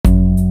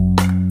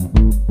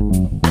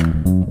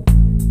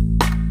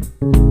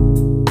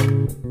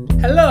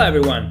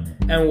everyone,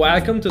 and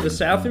welcome to the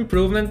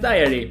Self-Improvement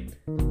Diary.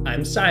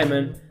 I'm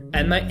Simon,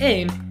 and my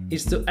aim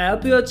is to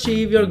help you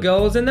achieve your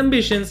goals and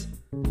ambitions,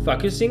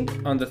 focusing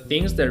on the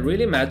things that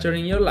really matter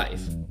in your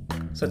life,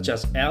 such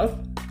as health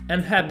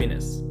and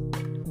happiness.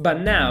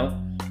 But now,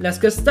 let's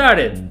get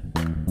started!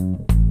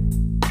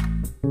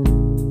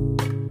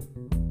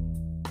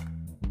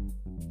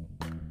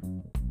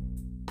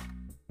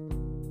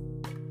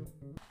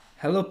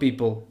 Hello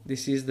people,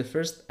 this is the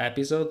first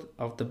episode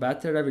of the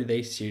Better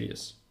Everyday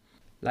series.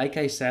 Like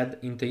I said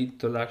in the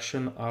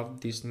introduction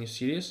of this new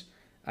series,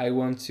 I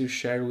want to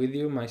share with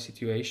you my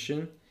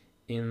situation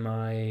in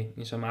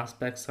some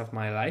aspects of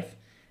my life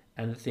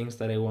and the things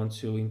that I want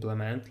to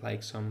implement,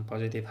 like some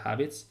positive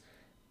habits.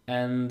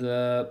 And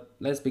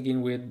let's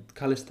begin with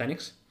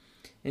calisthenics.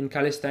 In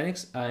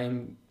calisthenics,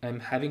 I'm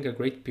having a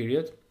great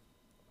period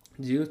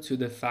due to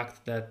the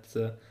fact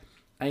that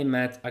I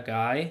met a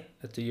guy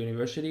at the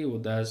university who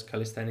does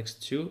calisthenics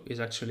too,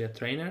 is actually a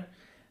trainer,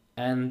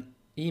 and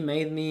he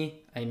made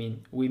me,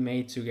 we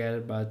made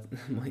together, but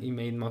he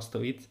made most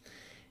of it.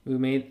 We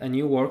made a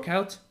new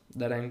workout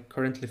that I'm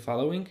currently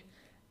following,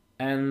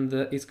 and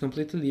it's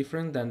completely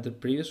different than the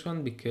previous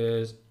one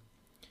because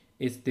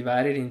it's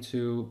divided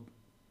into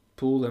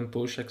pull and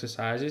push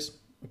exercises.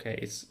 Okay,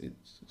 it's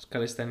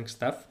calisthenic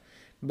stuff,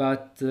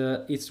 but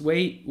it's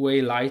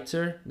way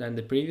lighter than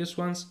the previous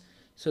ones,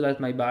 so that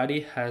my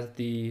body has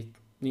the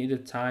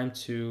needed time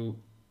to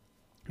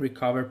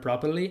recover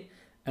properly,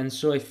 and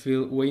so I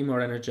feel way more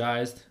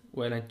energized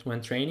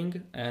when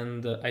training,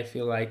 and I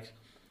feel like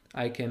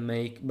I can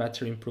make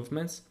better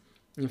improvements.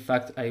 In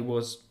fact, I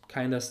was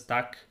kind of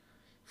stuck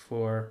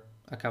for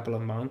a couple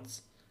of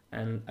months,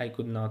 and I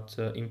could not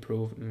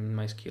improve in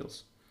my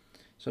skills.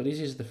 So this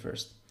is the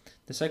first.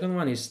 The second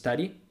one is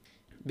study,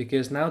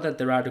 because now that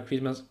there are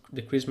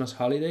the Christmas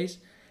holidays,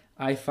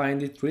 I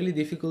find it really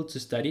difficult to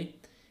study.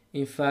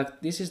 In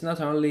fact, this is not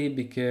only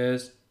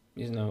because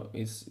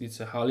it's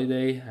a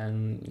holiday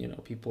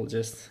and people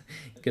just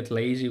get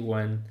lazy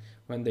when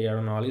they are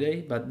on holiday,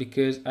 but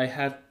because I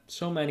have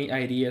so many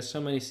ideas, so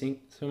many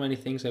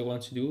things I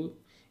want to do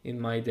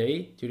during my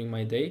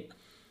day,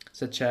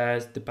 such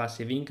as the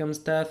passive income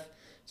stuff,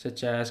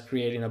 such as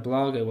creating a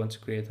blog. I want to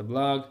create a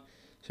blog,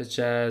 such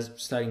as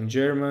studying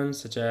German,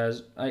 such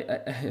as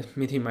I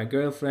meeting my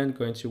girlfriend,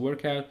 going to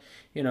work out.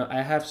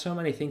 I have so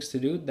many things to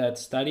do that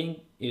studying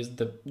is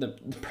the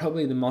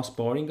probably the most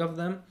boring of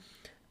them.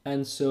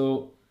 And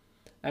so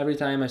every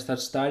time I start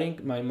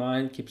studying, my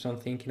mind keeps on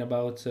thinking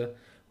about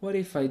what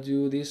if I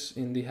do this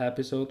in the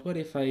episode? What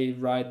if I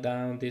write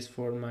down this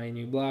for my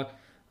new blog?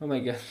 Oh my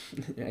god,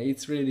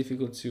 it's really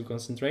difficult to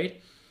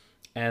concentrate.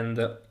 And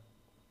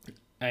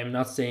I'm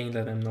not saying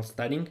that I'm not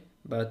studying,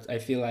 but I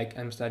feel like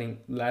I'm studying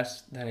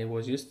less than I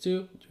was used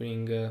to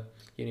during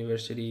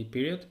university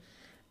period.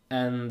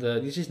 And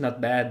this is not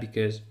bad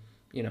because,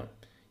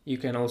 you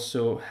can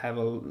also have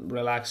a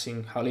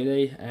relaxing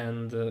holiday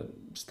and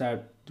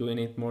start doing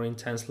it more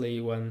intensely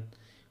when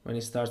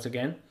it starts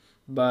again.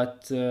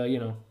 But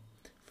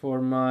for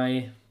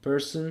my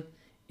person,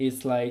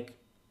 it's like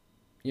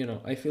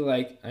I feel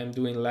like I'm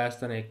doing less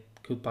than I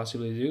could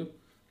possibly do,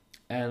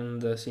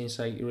 and since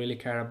I really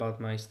care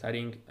about my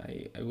studying,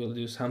 I will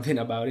do something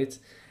about it.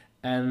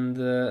 And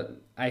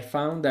I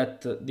found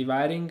that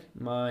dividing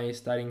my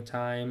studying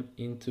time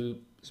into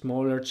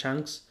smaller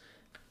chunks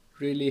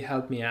really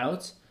helped me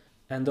out,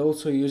 and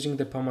also using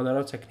the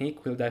Pomodoro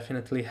technique will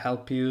definitely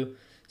help you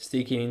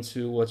sticking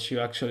into what you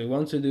actually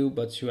want to do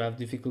but you have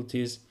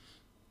difficulties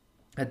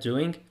at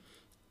doing,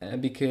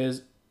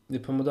 because the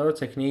Pomodoro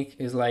technique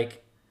is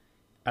like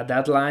a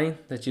deadline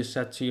that you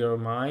set to your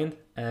mind,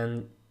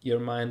 and your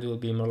mind will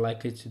be more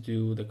likely to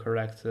do the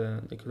correct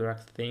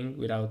thing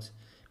without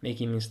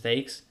making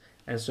mistakes,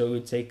 and so it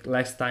will take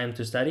less time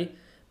to study.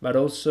 But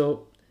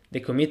also the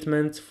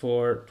commitment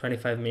for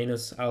 25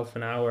 minutes, half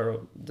an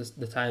hour,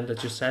 the time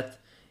that you set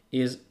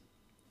is,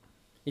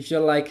 if you're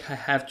like, I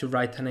have to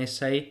write an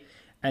essay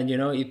and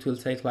it will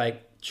take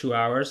like 2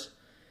 hours,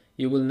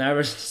 you will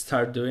never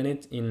start doing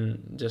it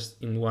in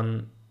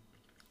one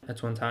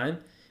time,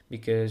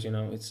 because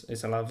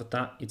it's a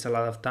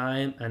lot of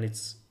time and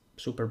it's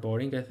super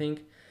boring, I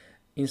think.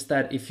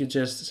 Instead, if you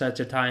just set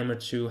your timer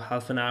to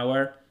half an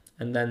hour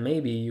and then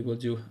maybe you will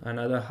do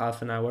another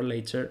half an hour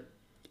later,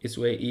 it's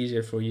way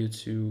easier for you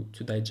to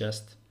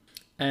digest.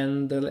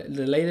 And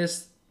the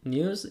latest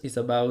news is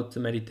about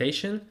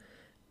meditation,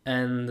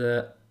 and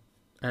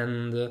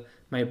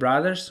my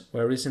brothers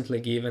were recently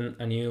given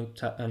a new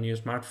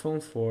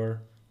smartphone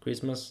for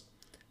Christmas,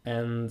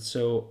 and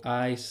so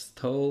I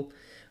stole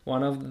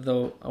one of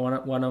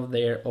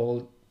their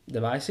old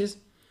devices,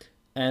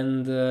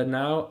 and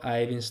now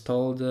I've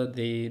installed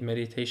the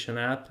meditation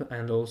app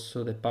and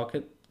also the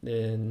Pocket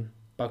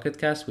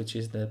Cast, which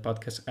is the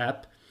podcast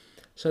app,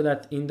 so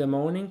that in the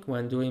morning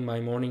when doing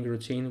my morning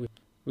routine,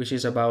 which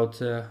is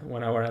about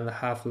 1 hour and a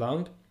half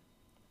long,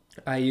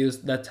 I use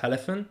that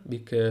telephone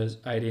because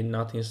I did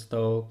not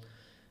install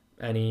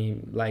any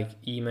like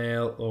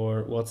email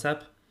or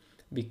WhatsApp,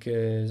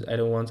 because I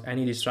don't want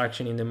any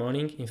distraction in the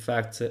morning. In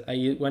fact,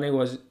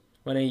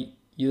 when I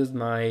use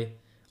my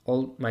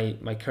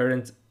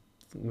current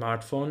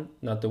smartphone,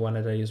 not the one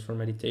that I use for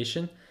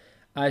meditation,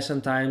 I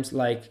sometimes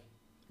like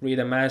read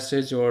a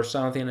message or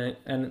something,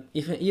 and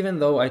even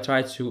though I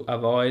try to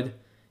avoid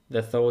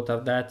the thought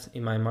of that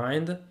in my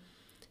mind,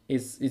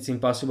 it's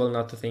impossible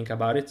not to think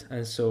about it.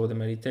 And so the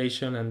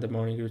meditation and the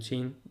morning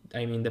routine,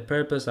 I mean the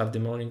purpose of the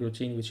morning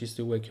routine, which is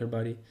to wake your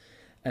body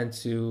and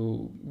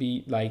to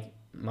be like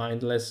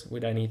mindless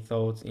with any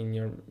thought in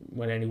your,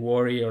 when any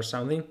worry or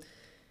something,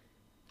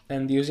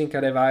 and using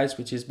a device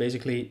which is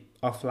basically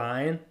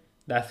offline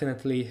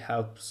definitely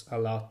helps a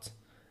lot.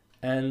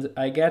 And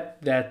I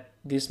get that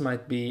this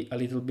might be a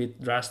little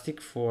bit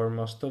drastic for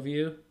most of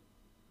you,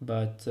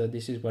 but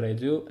this is what I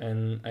do,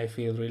 and I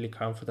feel really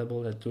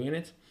comfortable at doing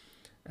it.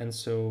 And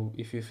so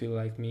if you feel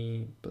like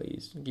me,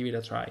 please give it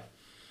a try.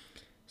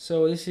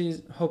 So this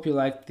is, hope you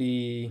liked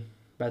the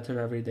Better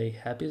Everyday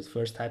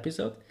first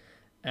episode,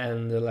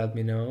 and let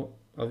me know,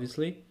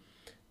 obviously,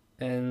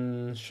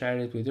 and share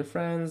it with your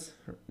friends,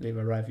 leave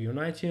a review on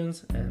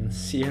iTunes, and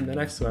see you in the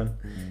next one.